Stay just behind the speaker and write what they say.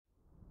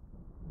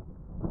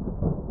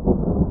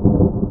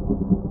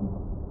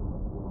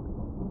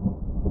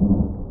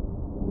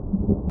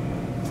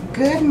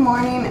Good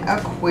morning,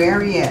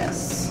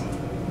 Aquarius.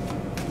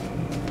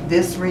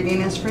 This reading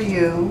is for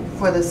you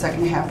for the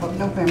second half of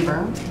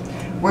November.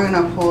 We're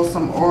going to pull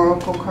some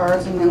oracle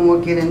cards and then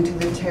we'll get into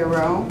the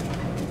tarot.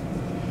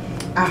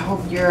 I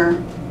hope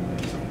your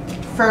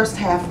first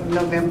half of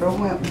November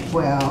went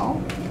well.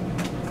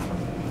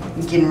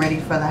 Getting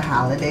ready for the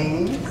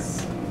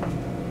holidays.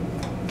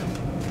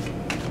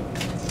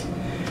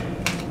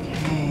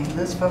 Okay,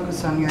 let's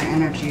focus on your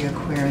energy,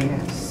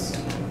 Aquarius.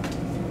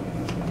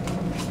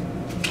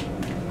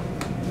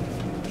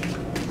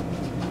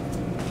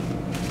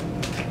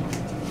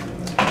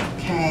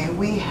 Okay,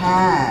 we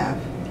have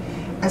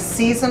a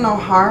seasonal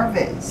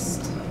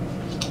harvest.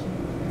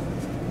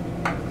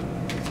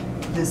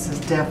 This is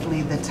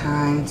definitely the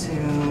time to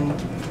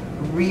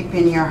reap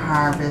in your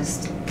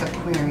harvest,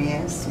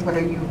 Aquarius. What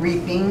are you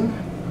reaping?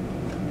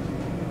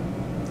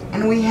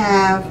 And we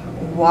have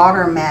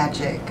water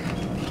magic.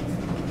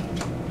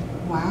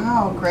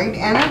 Wow, great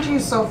energy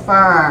so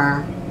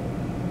far.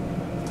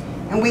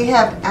 And we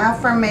have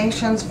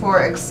affirmations for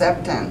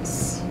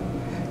acceptance.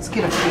 Let's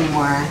get a few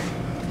more.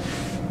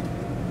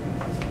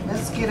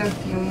 Let's get a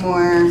few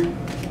more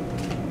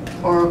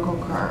oracle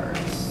cards.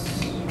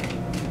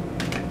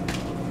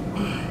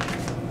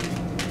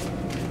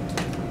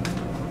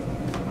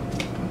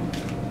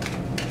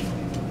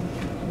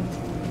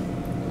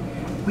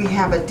 We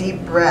have a deep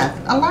breath.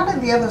 A lot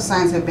of the other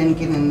signs have been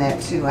getting that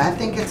too. I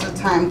think it's a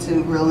time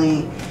to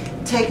really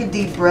take a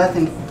deep breath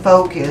and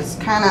focus.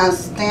 Kind of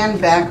stand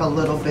back a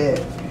little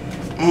bit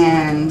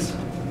and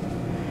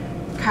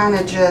kind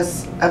of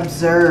just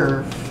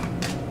observe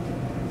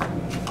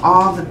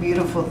all the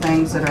beautiful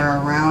things that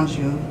are around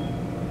you.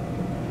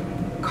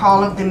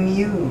 Call of the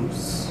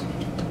Muse.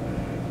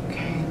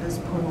 Okay, let's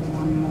pull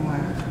one more.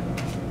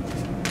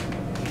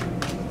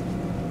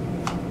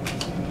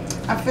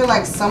 I feel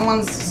like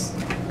someone's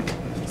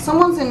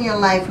in your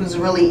life who's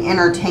really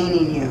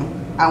entertaining you,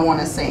 I want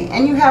to say.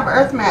 And you have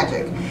earth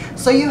magic.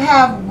 So you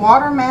have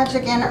water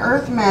magic and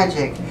earth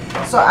magic.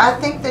 So I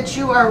think that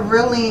you are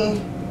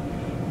really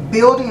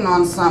building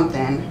on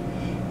something.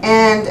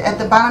 And at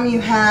the bottom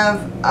you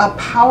have a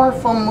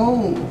powerful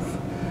move.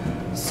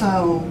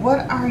 So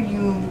what are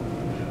you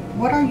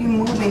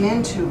moving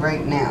into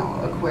right now,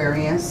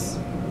 Aquarius?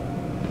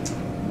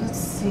 Let's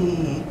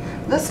see.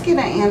 Let's get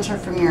an answer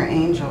from your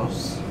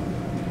angels.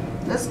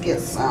 Let's get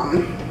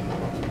some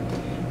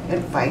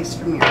advice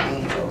from your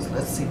angels.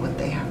 Let's see what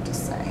they have to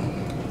say.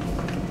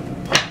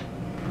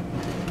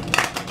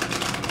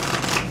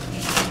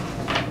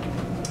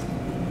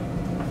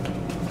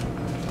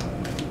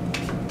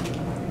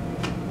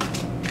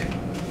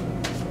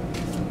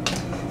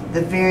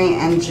 The very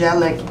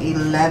angelic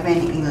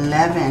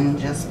 1111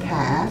 just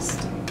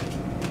passed.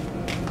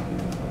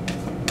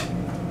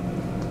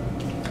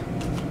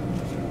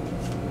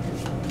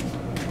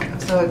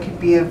 So it could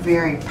be a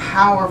very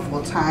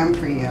powerful time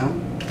for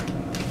you.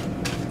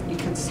 You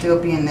could still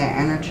be in that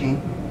energy.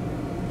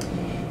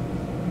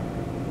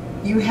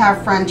 You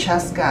have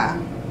Francesca.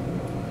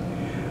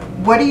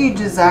 What do you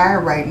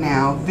desire right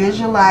now?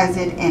 Visualize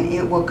it and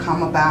it will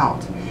come about.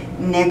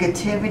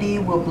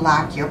 Negativity will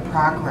block your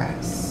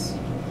progress.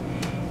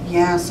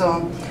 Yeah,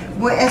 so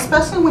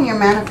especially when you're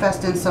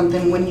manifesting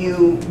something, when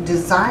you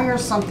desire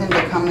something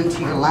to come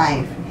into your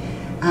life,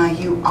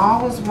 you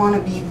always want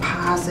to be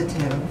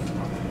positive.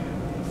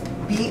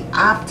 Be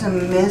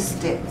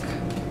optimistic.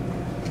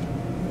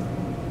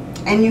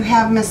 And you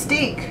have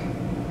Mystique.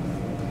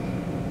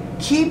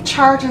 Keep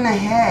charging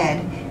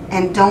ahead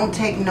and don't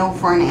take no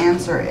for an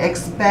answer.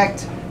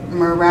 Expect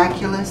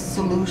miraculous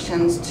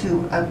solutions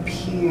to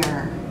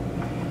appear.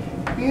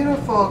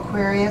 Beautiful,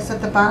 Aquarius. At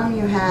the bottom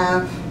you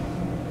have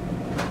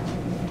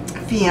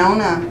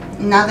Fiona.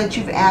 Now that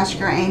you've asked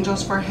your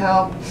angels for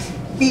help,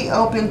 be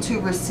open to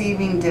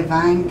receiving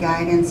divine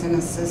guidance and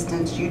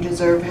assistance. You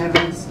deserve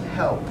heaven's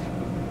help.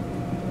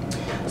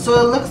 So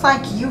it looks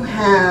like you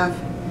have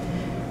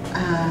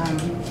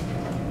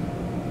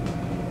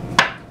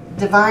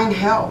divine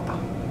help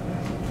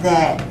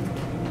that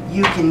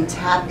you can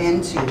tap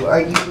into, or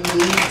you need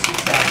to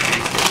tap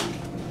into.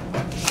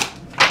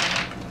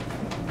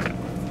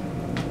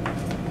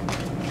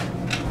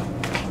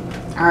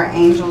 Our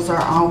angels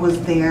are always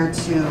there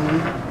to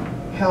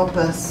help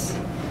us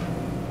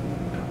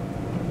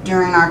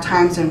during our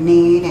times of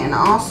need, and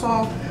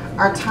also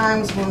our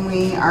times when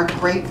we are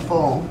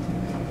grateful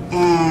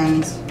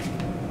and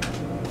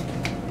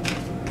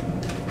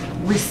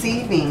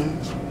receiving.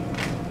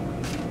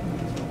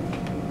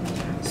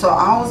 So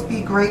always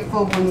be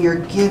grateful when you're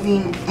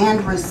giving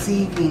and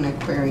receiving,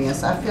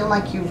 Aquarius. I feel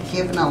like you've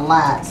given a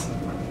lot.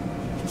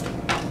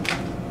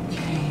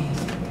 Okay.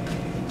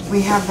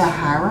 We have the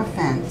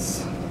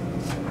Hierophants.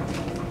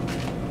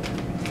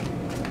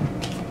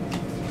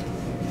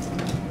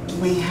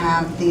 We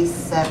have the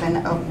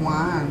Seven of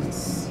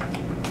Wands.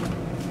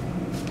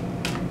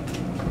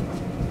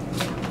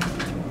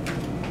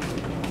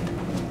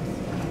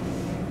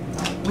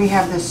 We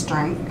have the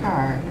Strength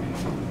card.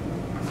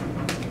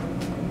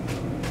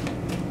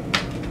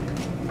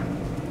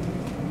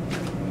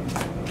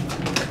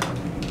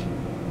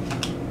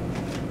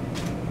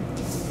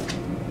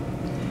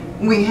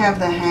 We have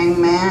the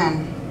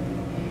Hangman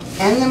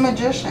and the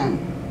Magician.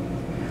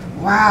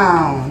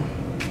 Wow.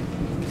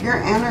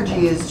 Your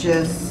energy is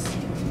just...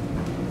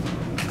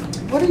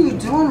 What are you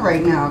doing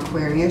right now,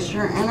 Aquarius?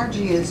 Your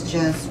energy is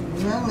just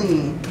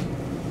really...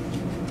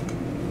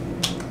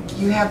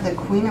 You have the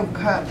Queen of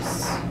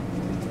Cups.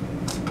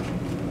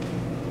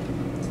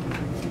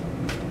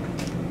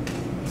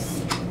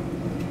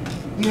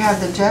 You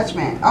have the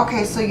Judgment.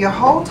 Okay, so your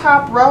whole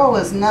top row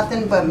is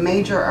nothing but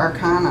major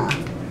arcana.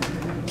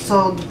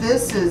 So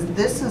this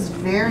is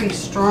very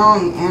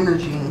strong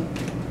energy.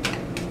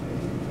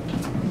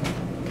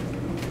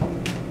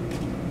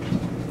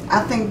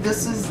 I think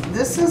this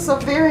is a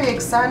very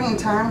exciting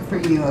time for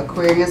you,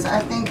 Aquarius. I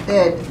think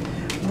that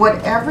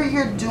whatever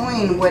you're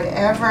doing,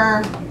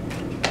 whatever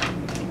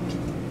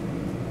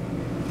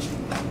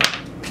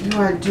you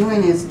are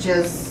doing is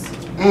just...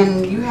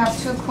 And you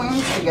have two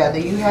queens together.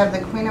 You have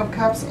the Queen of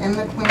Cups and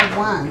the Queen of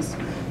Wands.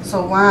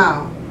 So,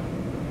 wow.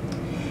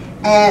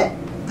 At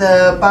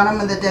the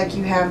bottom of the deck,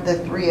 you have the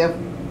Three of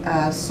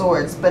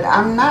Swords. But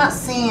I'm not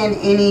seeing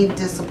any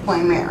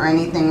disappointment or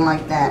anything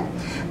like that.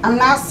 I'm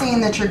not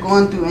seeing that you're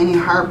going through any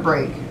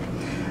heartbreak.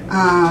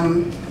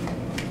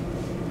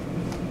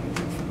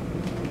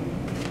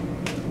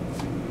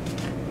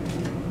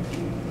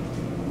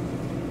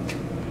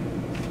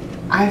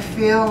 I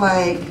feel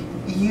like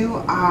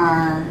you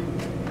are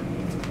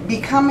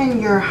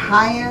becoming your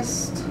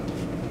highest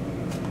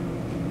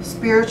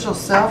spiritual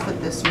self at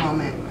this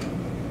moment.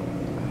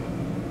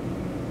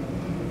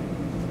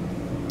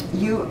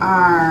 You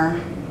are,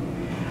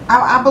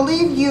 I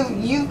believe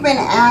you've been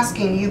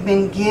asking, you've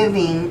been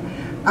giving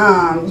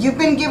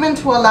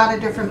to a lot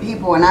of different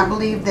people, and I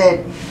believe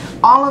that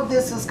all of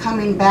this is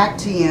coming back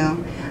to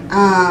you.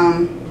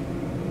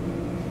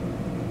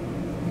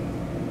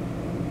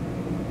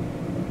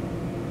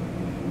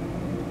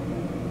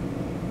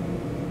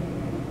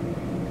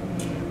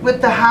 With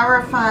the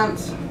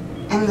Hierophant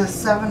and the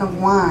Seven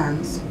of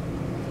Wands,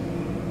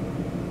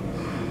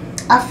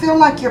 I feel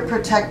like you're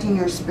protecting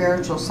your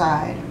spiritual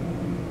side.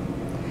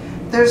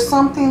 There's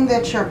something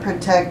that you're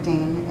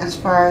protecting as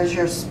far as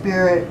your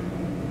spiritual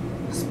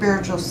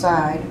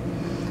side.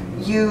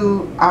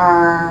 You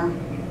are,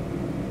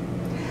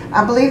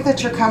 I believe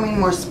that you're coming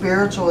more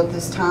spiritual at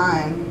this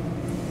time.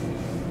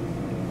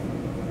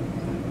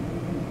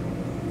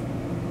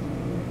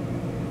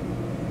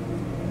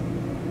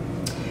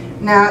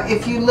 Now,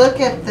 if you look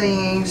at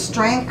the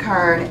Strength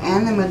card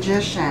and the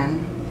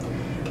Magician,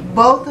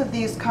 both of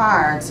these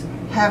cards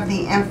have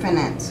the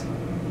Infinite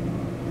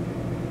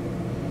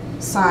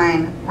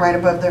sign right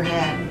above their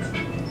head.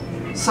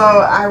 So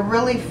I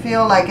really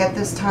feel like at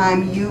this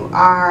time you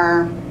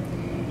are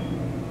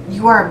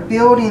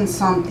building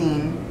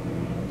something.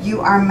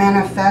 You are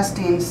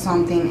manifesting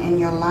something in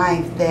your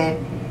life that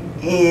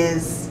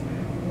is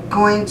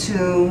going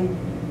to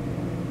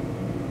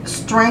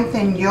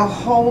strengthen your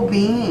whole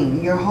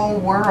being, your whole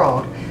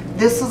world.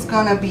 This is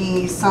going to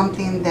be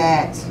something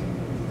that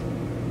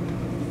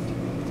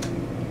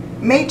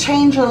may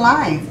change your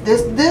life.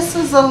 This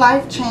is a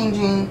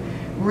life-changing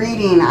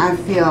reading, I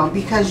feel,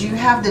 because you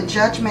have the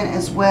Judgment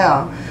as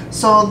well.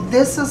 So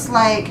this is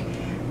like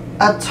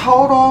a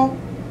total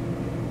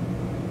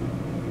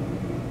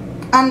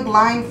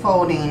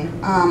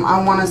unblindfolding.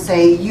 I want to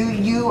say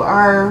you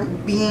are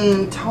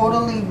being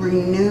totally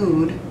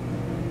renewed.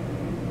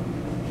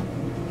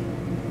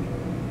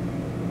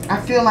 I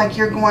feel like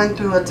you're going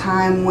through a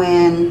time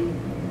when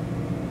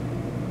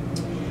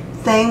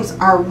things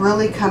are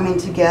really coming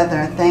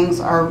together.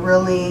 Things are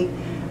really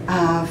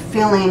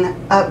feeling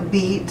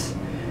upbeat.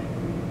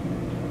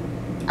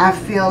 I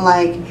feel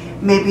like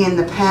maybe in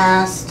the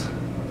past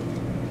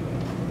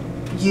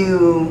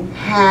you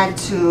had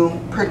to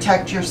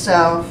protect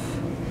yourself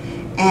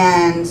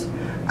and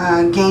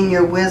gain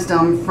your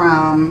wisdom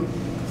from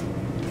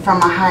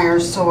a higher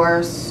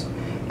source.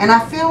 And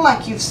I feel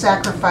like you've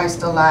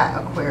sacrificed a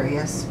lot,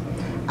 Aquarius.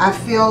 I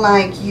feel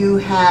like you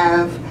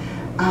have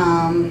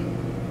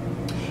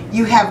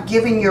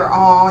given your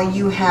all.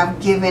 You have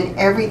given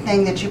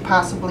everything that you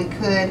possibly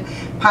could,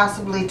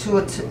 possibly to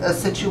a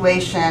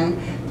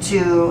situation,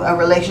 to a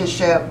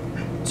relationship,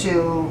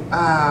 to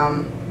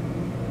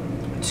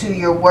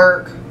your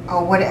work,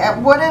 or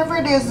whatever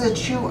it is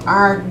that you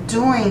are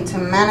doing to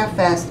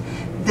manifest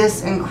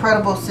this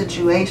incredible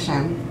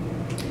situation.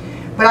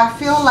 But I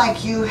feel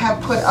like you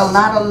have put a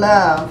lot of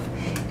love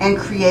and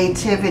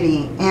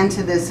creativity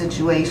into this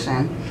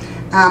situation.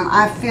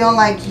 I feel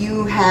like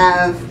you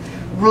have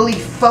really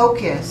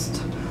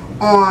focused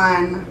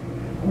on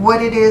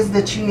what it is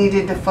that you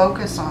needed to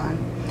focus on.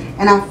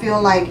 And I feel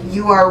like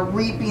you are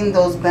reaping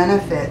those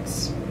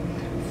benefits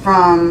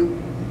from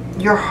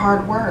your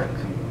hard work.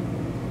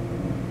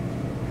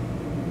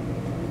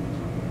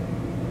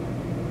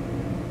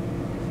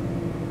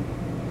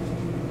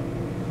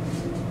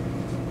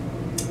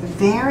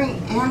 Very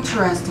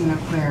interesting,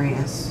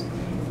 Aquarius.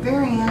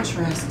 Very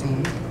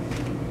interesting.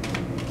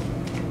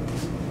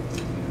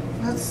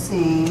 Let's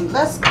see.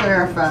 Let's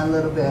clarify a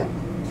little bit.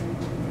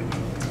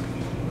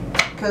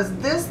 Because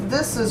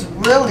this is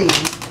really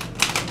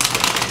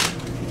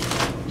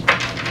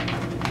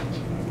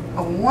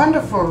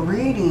wonderful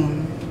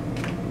reading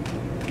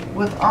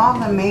with all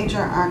the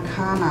major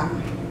arcana.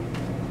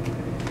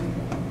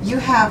 You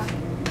have,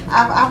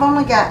 I've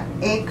only got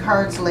 8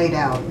 cards laid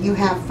out. You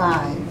have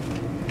 5.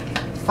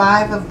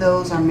 5 of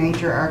those are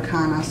major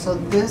arcana. So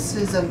this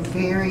is a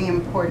very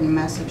important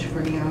message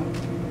for you.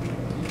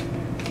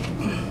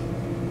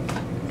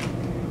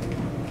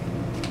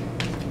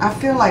 I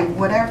feel like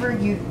whatever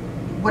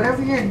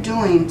you're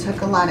doing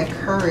took a lot of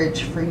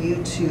courage for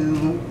you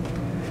to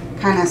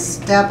kind of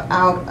step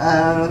out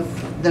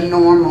of the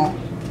normal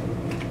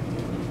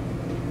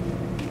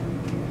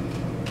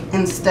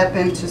and step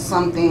into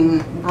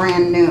something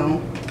brand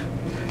new.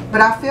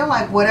 But I feel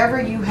like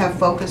whatever you have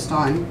focused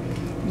on,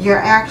 you're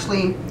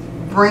actually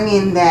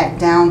bringing that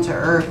down to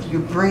earth.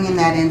 You're bringing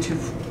that into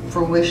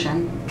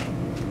fruition.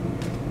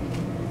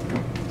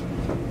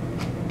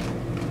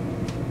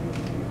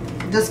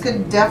 This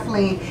could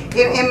definitely,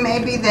 it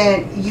may be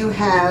that you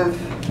have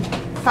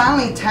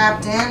finally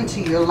tapped into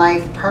your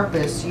life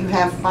purpose. You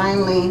have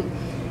finally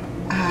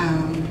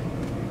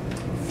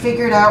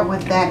figured out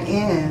what that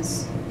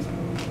is.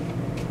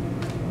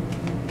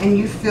 And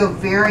you feel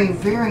very,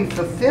 very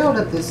fulfilled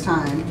at this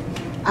time.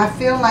 I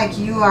feel like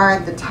you are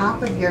at the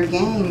top of your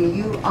game.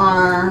 You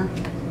are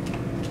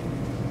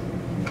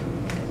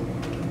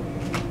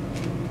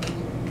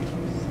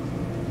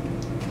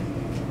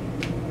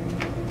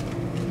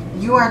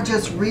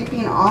just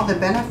reaping all the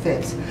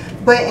benefits.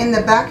 But in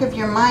the back of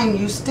your mind,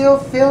 you still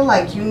feel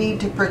like you need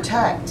to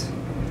protect.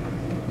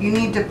 You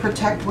need to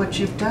protect what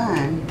you've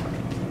done.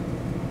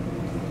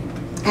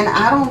 And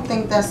I don't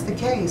think that's the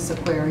case,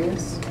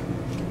 Aquarius.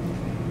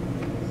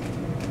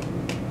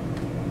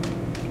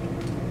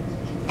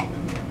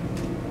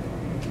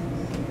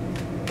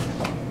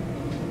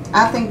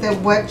 I think that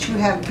what you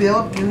have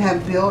built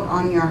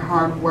on your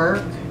hard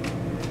work,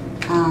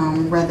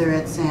 whether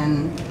it's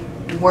in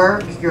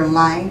work, your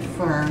life,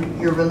 or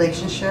your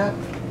relationship.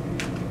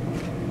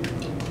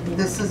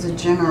 This is a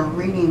general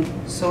reading,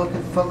 so it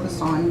could focus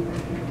on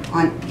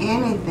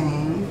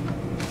anything.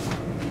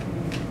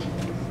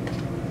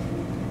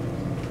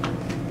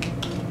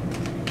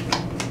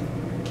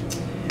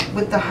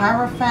 With the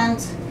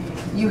Hierophant,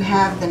 you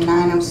have the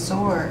 9 of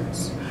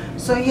Swords.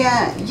 So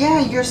yeah,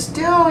 you're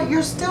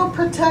still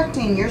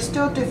protecting, you're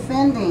still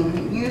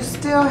defending. You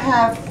still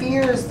have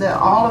fears that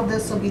all of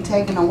this will be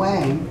taken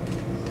away.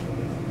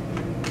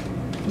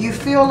 You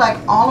feel like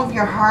all of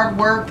your hard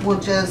work will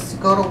just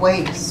go to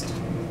waste.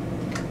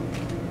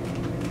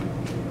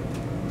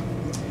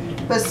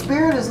 But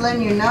Spirit is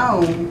letting you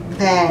know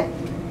that,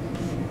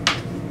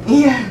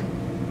 yeah,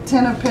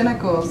 10 of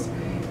Pentacles.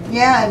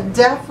 Yeah,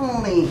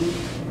 definitely.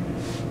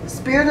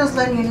 Spirit is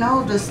letting you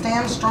know to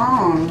stand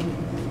strong.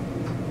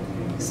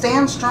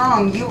 Stand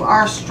strong. You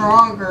are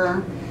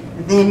stronger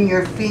than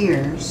your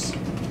fears.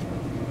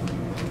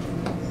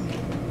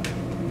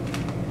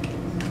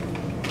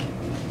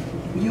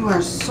 You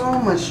are so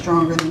much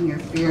stronger than your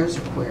fears,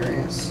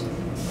 Aquarius.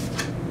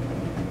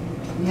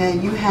 Yeah,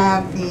 you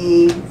have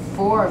the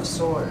 4 of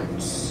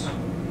Swords.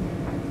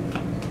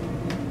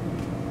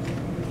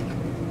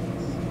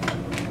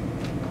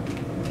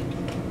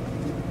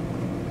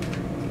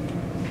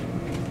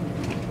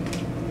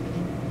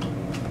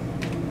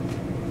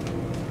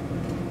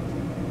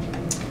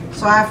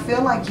 So I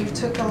feel like you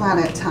took a lot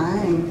of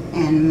time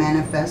in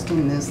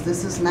manifesting this.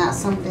 This is not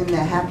something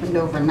that happened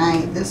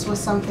overnight. This was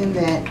something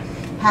that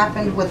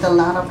happened with a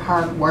lot of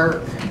hard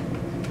work.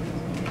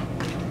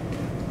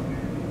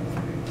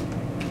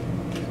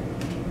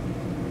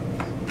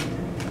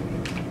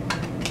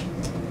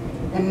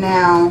 And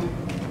now,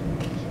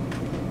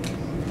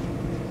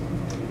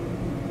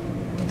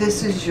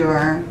 this is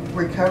your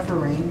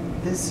recovery.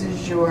 This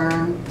is your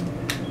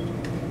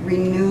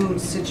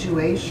renewed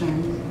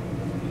situation.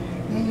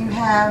 And you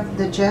have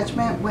the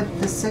Judgment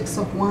with the 6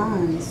 of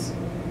Wands.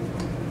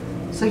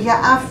 So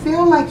yeah, I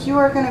feel like you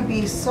are going to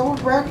be so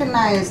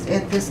recognized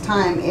at this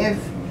time. If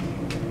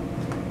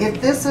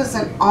this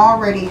isn't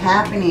already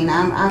happening,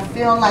 I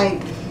feel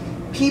like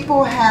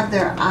people have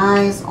their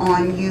eyes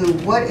on you.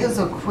 What is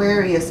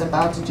Aquarius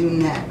about to do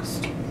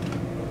next?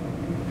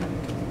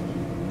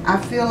 I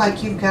feel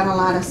like you've got a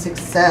lot of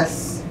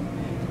success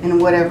in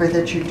whatever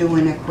that you're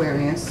doing,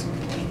 Aquarius.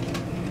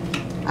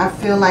 I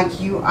feel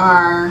like you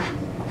are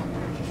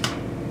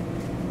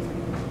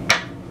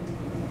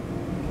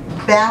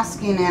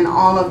basking in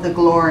all of the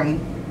glory,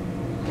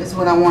 is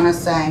what I want to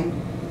say.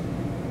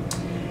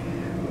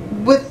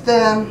 With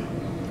the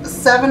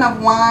 7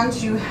 of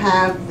Wands, you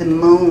have the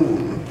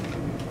Moon.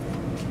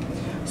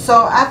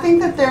 So I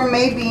think that there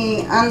may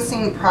be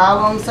unseen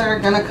problems that are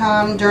going to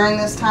come during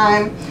this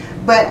time,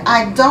 but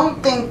I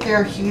don't think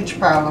they're huge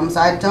problems.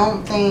 I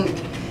don't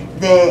think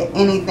that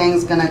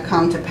anything's going to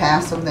come to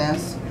pass of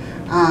this.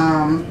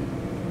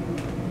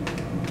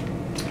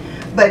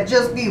 But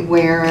just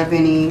beware of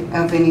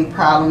any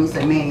problems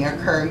that may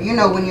occur. You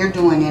know, when you're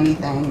doing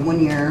anything, when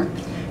you're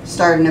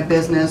starting a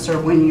business or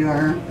when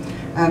you're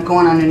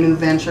going on a new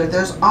venture,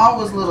 there's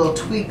always little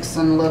tweaks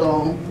and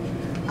little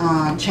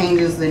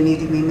changes that need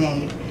to be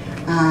made.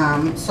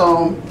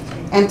 So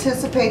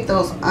anticipate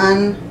those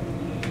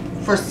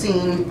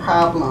unforeseen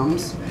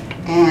problems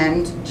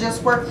and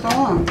just work through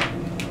them.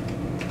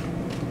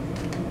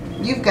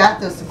 You've got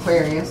this,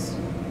 Aquarius.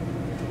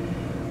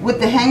 With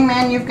the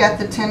Hangman, you've got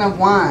the Ten of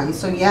Wands.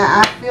 So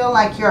yeah, I feel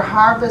like your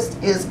harvest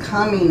is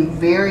coming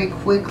very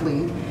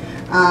quickly.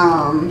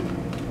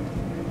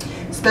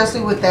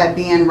 Especially with that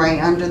being right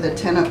under the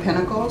Ten of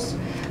Pentacles.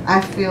 I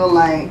feel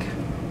like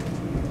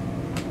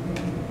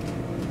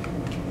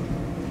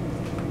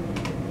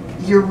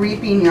you're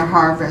reaping your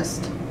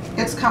harvest.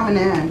 It's coming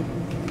in.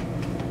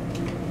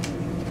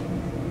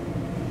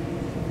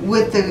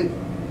 With the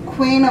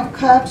Queen of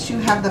Cups, you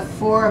have the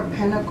Four of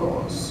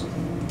Pentacles.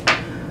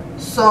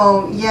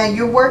 So, yeah,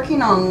 you're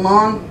working on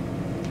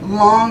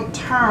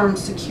long-term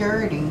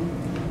security.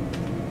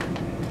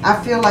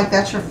 I feel like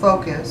that's your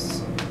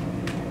focus.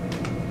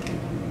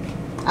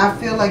 I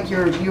feel like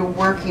you're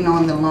working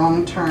on the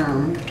long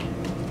term.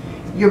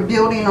 You're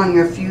building on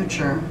your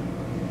future.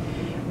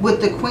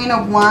 With the Queen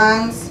of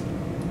Wands,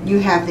 you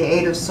have the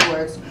Eight of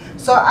Swords.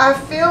 So I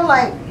feel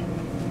like,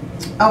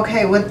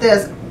 okay, with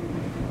this,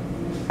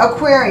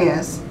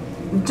 Aquarius,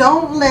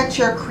 don't let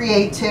your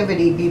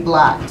creativity be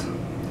blocked.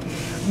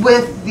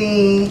 With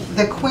the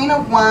Queen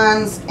of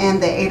Wands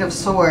and the Eight of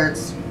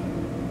Swords,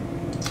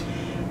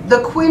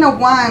 the Queen of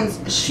Wands,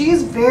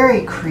 she's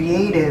very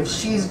creative.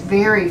 She's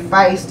very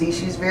feisty.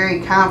 She's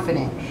very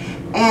confident.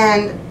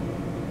 And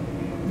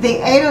the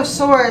Eight of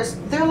Swords,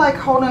 they're like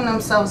holding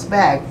themselves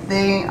back.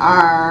 They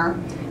are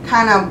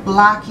kind of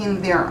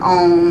blocking their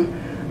own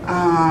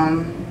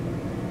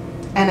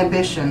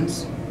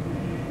inhibitions.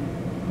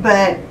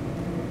 But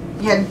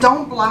yeah,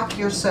 don't block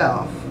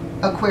yourself,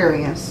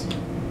 Aquarius.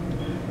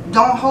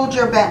 Don't hold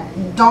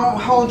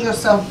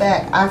yourself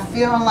back. I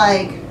feel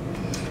like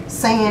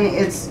saying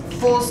it's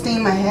full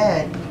steam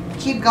ahead.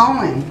 Keep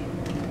going.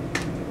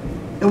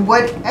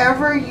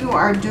 Whatever you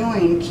are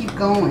doing, keep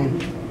going.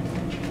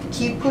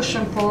 Keep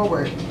pushing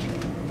forward.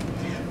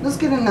 Let's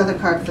get another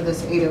card for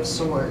this Eight of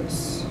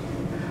Swords.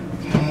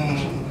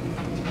 Okay.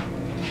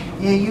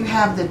 Yeah, you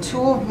have the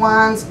Two of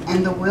Wands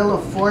and the Wheel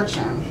of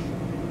Fortune.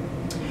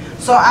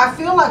 So I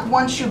feel like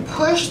once you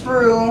push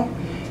through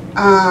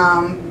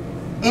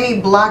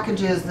any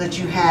blockages that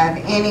you have,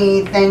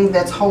 anything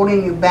that's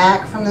holding you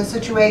back from the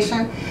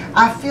situation,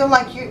 I feel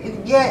like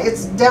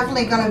it's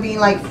definitely going to be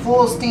like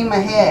full steam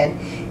ahead.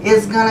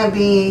 It's going to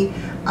be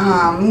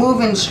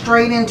moving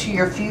straight into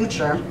your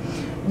future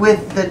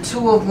with the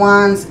Two of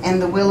Wands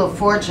and the Wheel of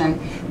Fortune.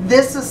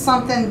 This is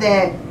something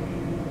that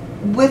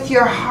with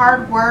your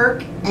hard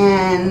work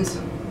and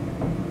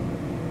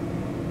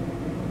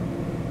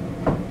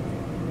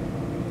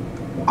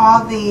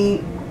all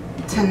the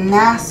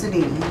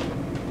tenacity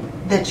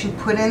that you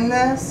put in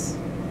this,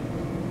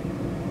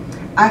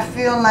 I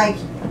feel like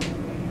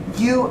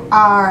you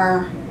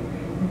are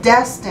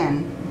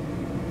destined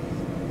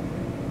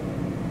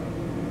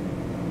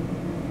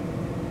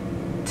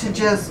to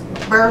just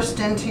burst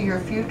into your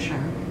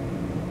future.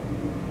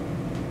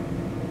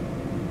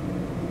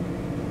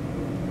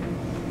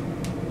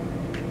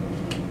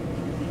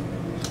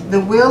 The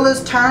wheel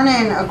is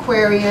turning,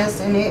 Aquarius,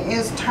 and it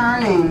is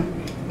turning.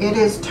 It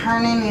is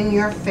turning in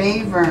your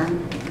favor.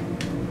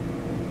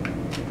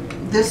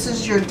 This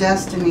is your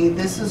destiny.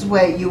 This is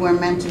what you were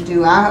meant to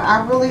do.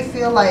 I really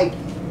feel like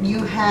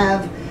you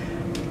have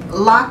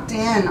locked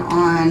in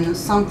on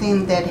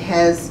something that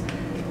has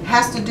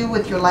to do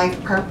with your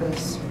life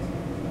purpose.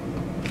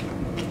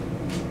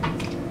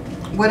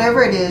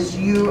 Whatever it is,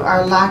 you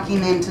are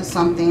locking into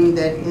something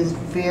that is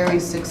very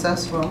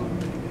successful.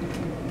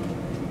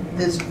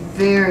 That's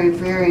very,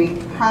 very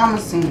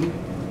promising.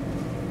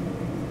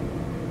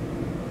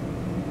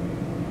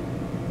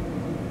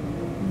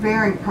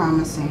 Very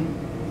promising.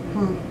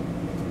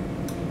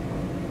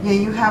 Yeah,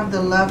 you have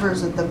the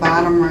Lovers at the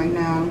bottom right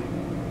now.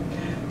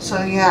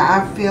 So yeah,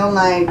 I feel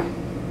like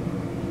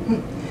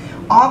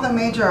all the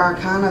major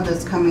arcana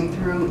that's coming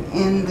through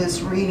in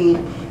this reading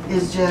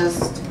is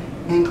just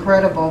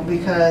incredible,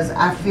 because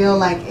I feel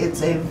like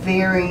it's a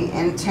very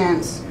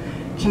intense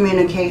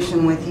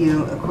communication with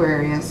you,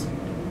 Aquarius.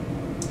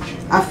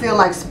 I feel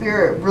like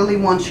Spirit really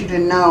wants you to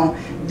know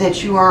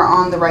that you are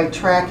on the right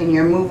track and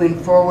you're moving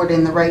forward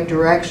in the right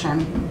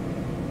direction.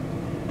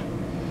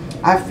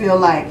 I feel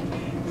like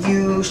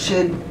you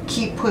should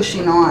keep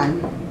pushing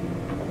on.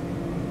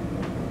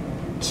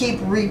 Keep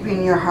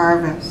reaping your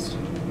harvest.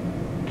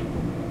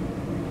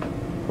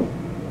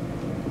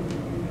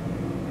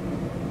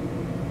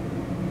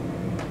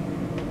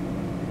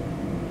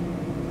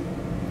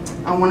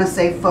 I want to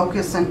say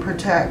focus and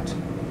protect.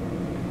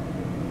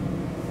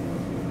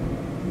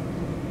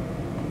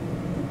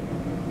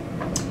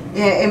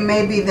 It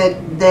may be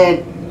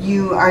that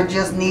you are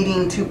just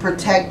needing to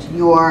protect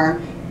your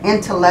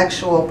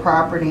intellectual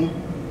property.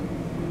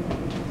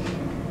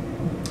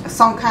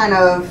 Some kind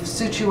of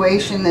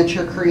situation that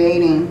you're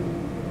creating.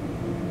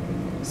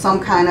 Some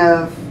kind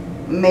of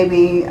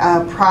maybe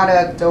a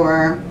product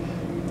or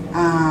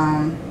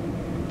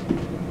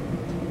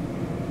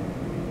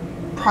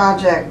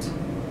project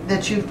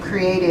that you've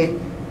created.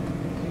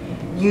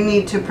 You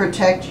need to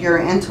protect your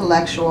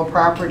intellectual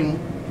property.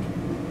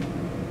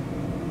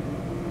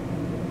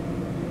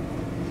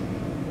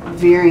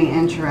 Very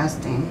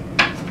interesting.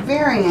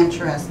 Very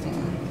interesting.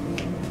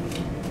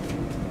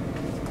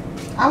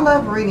 I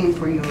love reading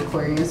for you,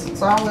 Aquarius.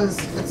 It's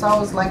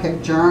always like a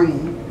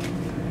journey.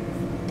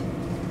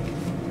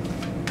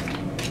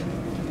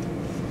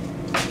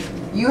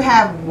 You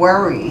have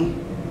worry.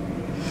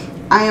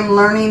 I am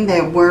learning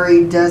that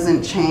worry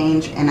doesn't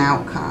change an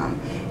outcome.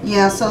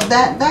 Yeah, so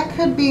that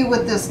could be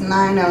with this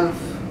Nine of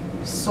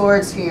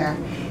Swords here.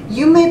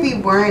 You may be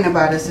worrying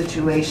about a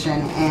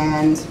situation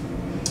and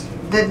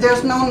that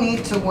there's no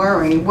need to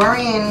worry.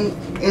 Worrying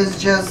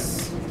is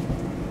just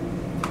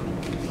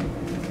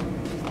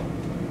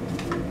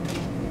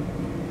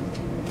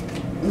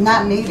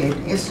not needed.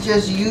 It's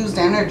just used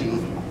energy.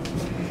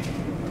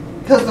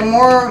 Because the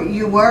more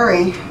you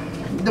worry,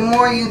 the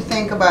more you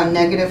think about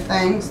negative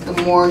things, the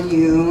more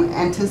you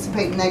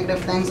anticipate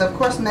negative things. Of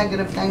course,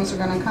 negative things are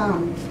going to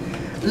come.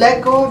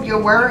 Let go of your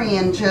worry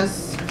and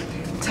just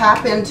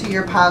tap into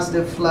your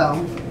positive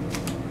flow.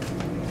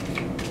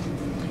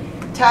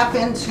 Tap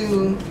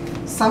into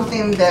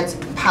something that's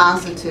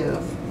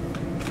positive.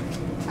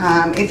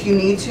 If you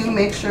need to,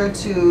 make sure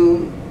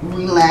to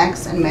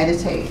relax and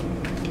meditate.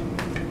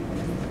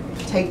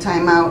 Take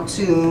time out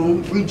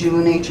to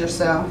rejuvenate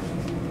yourself.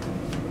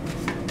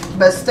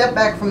 But step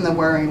back from the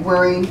worry.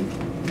 Worry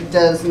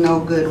does no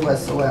good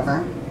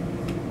whatsoever.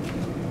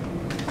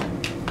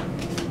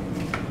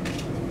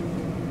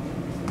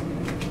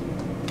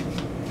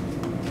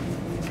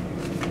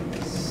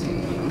 Let's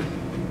see.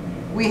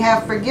 We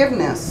have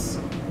forgiveness.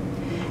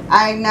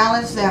 I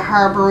acknowledge that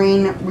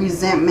harboring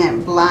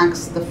resentment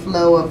blocks the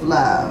flow of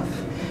love.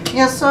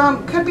 Yeah, so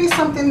it could be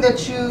something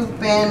that you've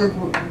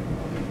been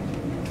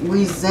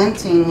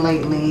resenting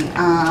lately.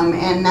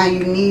 And now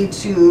you need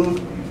to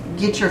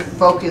get your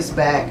focus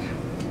back.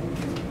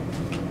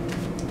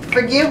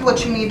 Forgive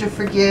what you need to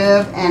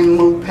forgive and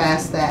move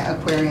past that,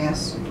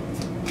 Aquarius.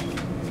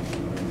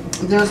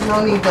 There's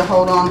no need to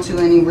hold on to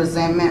any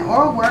resentment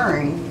or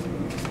worry.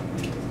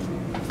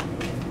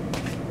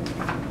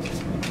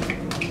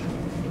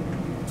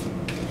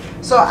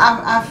 So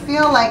I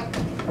feel like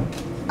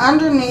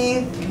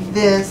underneath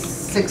this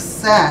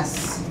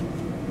success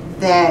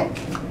that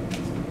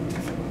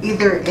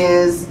either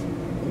is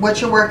what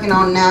you're working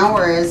on now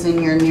or is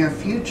in your near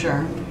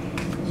future,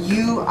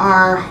 you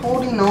are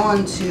holding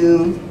on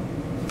to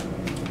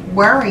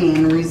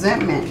worrying,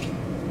 resentment,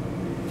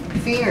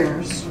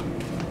 fears.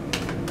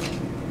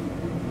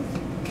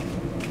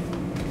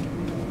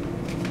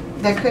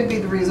 That could be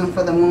the reason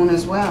for the moon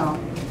as well.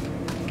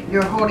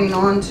 You're holding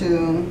on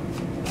to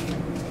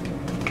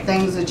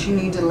things that you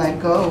need to let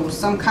go,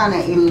 some kind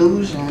of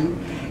illusion.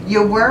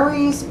 Your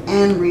worries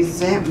and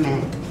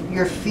resentment,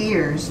 your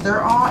fears,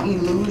 they're all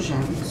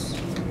illusions.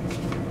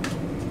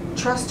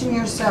 Trust in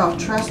yourself,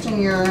 trust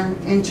in your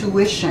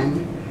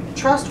intuition,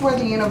 trust where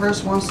the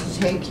universe wants to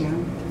take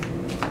you.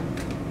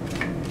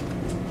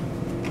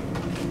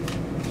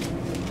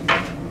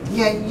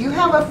 Yeah, you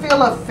have a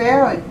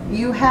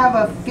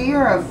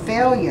fear of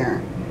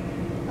failure,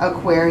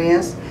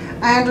 Aquarius.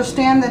 I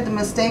understand that the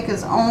mistake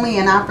is only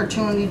an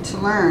opportunity to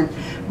learn.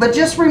 But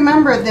just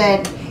remember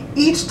that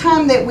each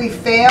time that we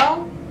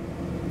fail,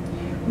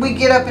 we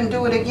get up and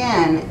do it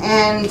again.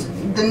 And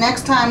the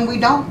next time we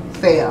don't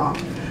fail.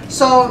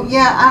 So,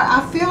 yeah,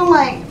 I feel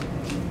like,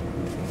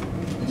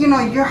 you know,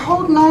 you're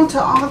holding on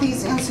to all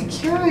these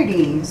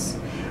insecurities.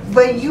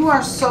 But you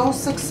are so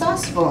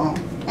successful.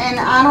 And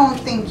I don't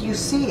think you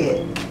see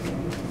it.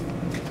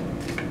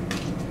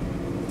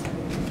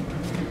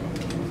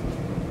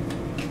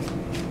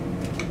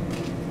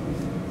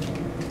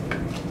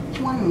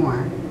 One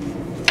more.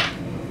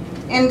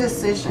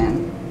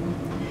 Indecision.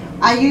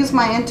 I use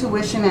my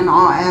intuition in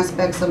all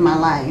aspects of my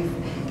life.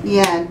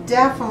 Yeah,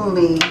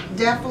 definitely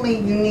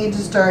you need to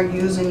start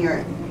using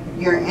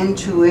your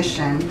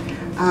intuition.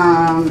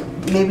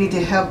 Maybe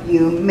to help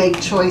you make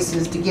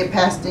choices, to get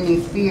past any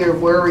fear,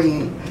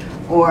 worry,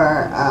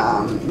 or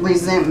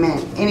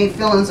resentment, any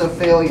feelings of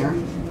failure.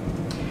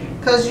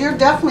 Because you're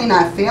definitely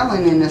not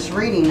failing in this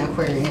reading,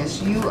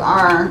 Aquarius. You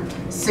are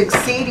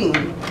succeeding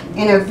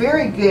in a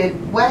very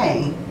good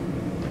way.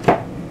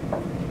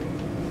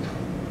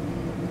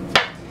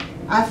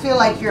 I feel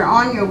like you're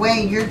on your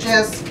way. You're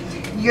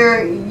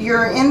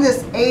in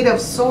this Eight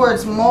of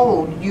Swords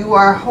mode. You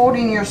are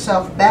holding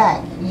yourself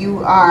back.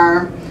 You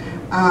are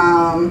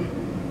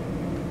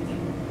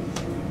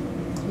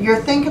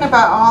you're thinking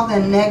about all the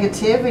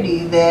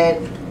negativity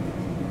that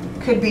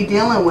could be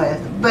dealing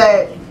with,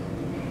 but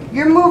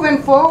you're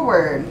moving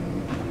forward.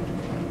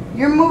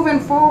 You're moving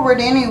forward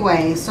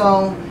anyway.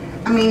 So,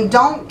 I mean,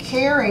 don't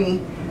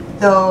carry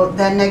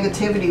that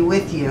negativity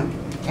with you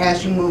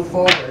as you move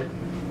forward.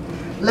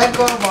 Let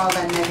go of all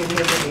that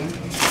negativity.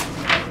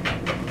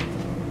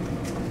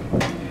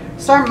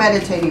 Start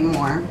meditating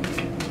more.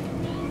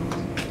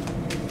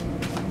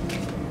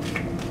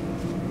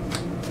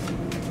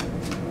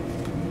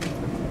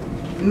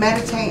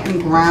 Meditate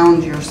and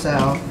ground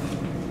yourself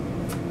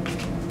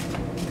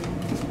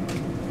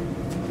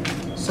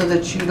so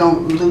that you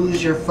don't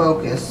lose your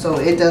focus, so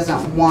it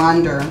doesn't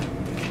wander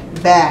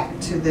back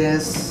to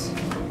this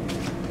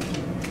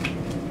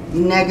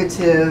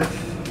negative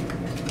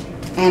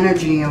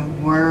energy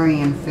of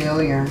worry and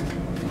failure.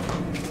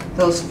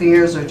 Those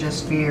fears are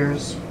just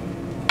fears.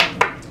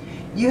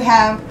 You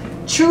have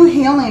true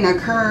healing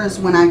occurs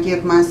when I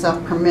give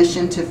myself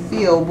permission to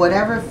feel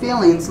whatever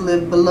feelings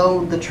live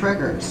below the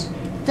triggers.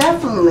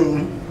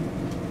 Definitely.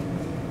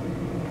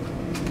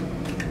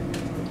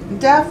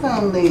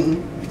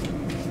 Definitely.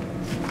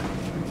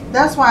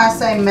 That's why I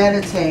say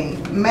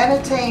meditate.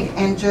 Meditate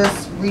and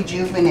just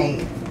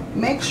rejuvenate.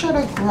 Make sure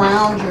to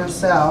ground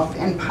yourself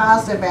in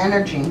positive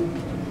energy.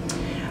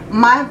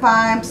 My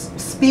vibes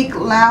speak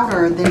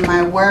louder than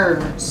my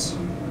words.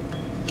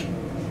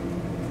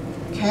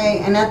 Okay,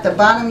 and at the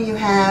bottom you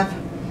have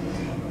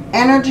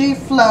energy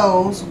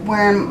flows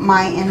where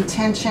my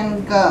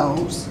intention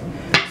goes.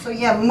 So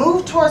yeah,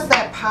 move towards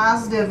that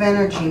positive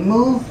energy.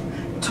 Move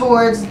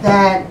towards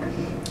that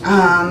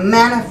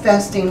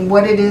manifesting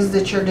what it is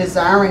that you're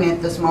desiring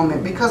at this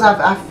moment, because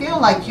I feel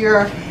like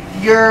you're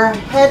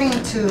heading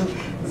to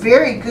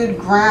very good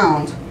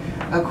ground,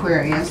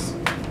 Aquarius.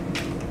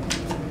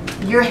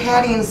 You're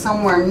heading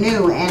somewhere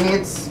new, and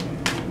it's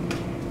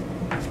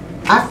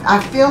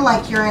I feel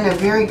like you're in a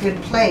very good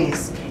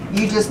place.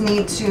 You just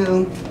need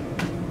to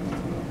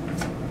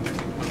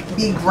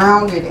be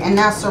grounded and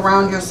not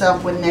surround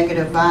yourself with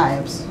negative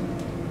vibes.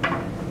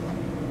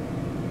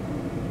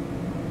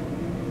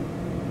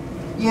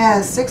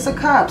 Yeah, Six of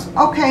Cups.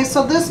 Okay,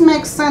 so this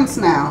makes sense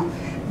now.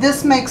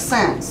 This makes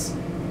sense.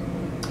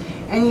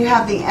 And you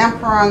have the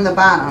Emperor on the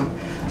bottom.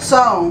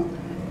 So,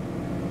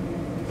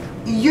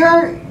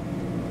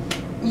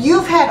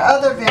 you've had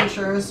other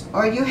ventures,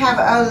 or you have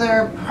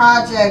other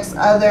projects,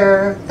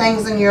 other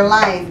things in your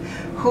life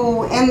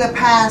who in the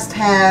past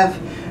have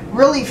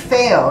really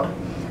failed.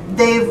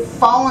 They've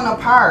fallen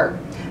apart.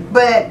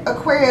 But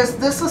Aquarius,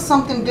 this is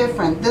something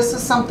different. This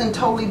is something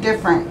totally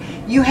different.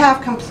 You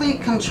have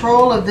complete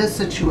control of this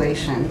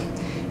situation.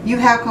 You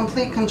have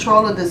complete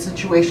control of this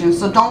situation.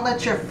 So don't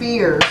let your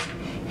fears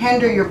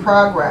hinder your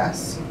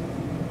progress.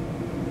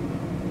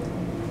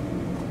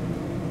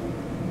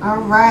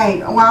 Alright.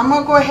 Well, I'm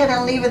going to go ahead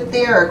and leave it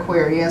there,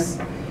 Aquarius.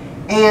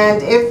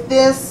 And if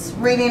this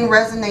reading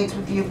resonates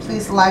with you,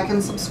 please like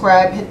and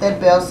subscribe. Hit that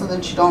bell so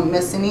that you don't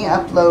miss any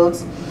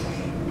uploads.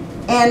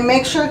 And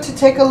make sure to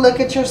take a look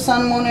at your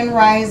sun, moon, and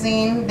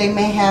rising. They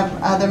may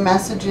have other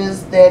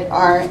messages that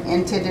are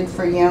intended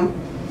for you.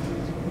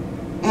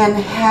 And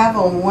have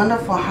a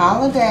wonderful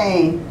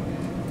holiday,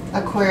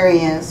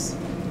 Aquarius.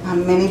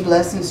 Many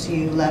blessings to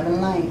you. Love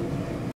and light.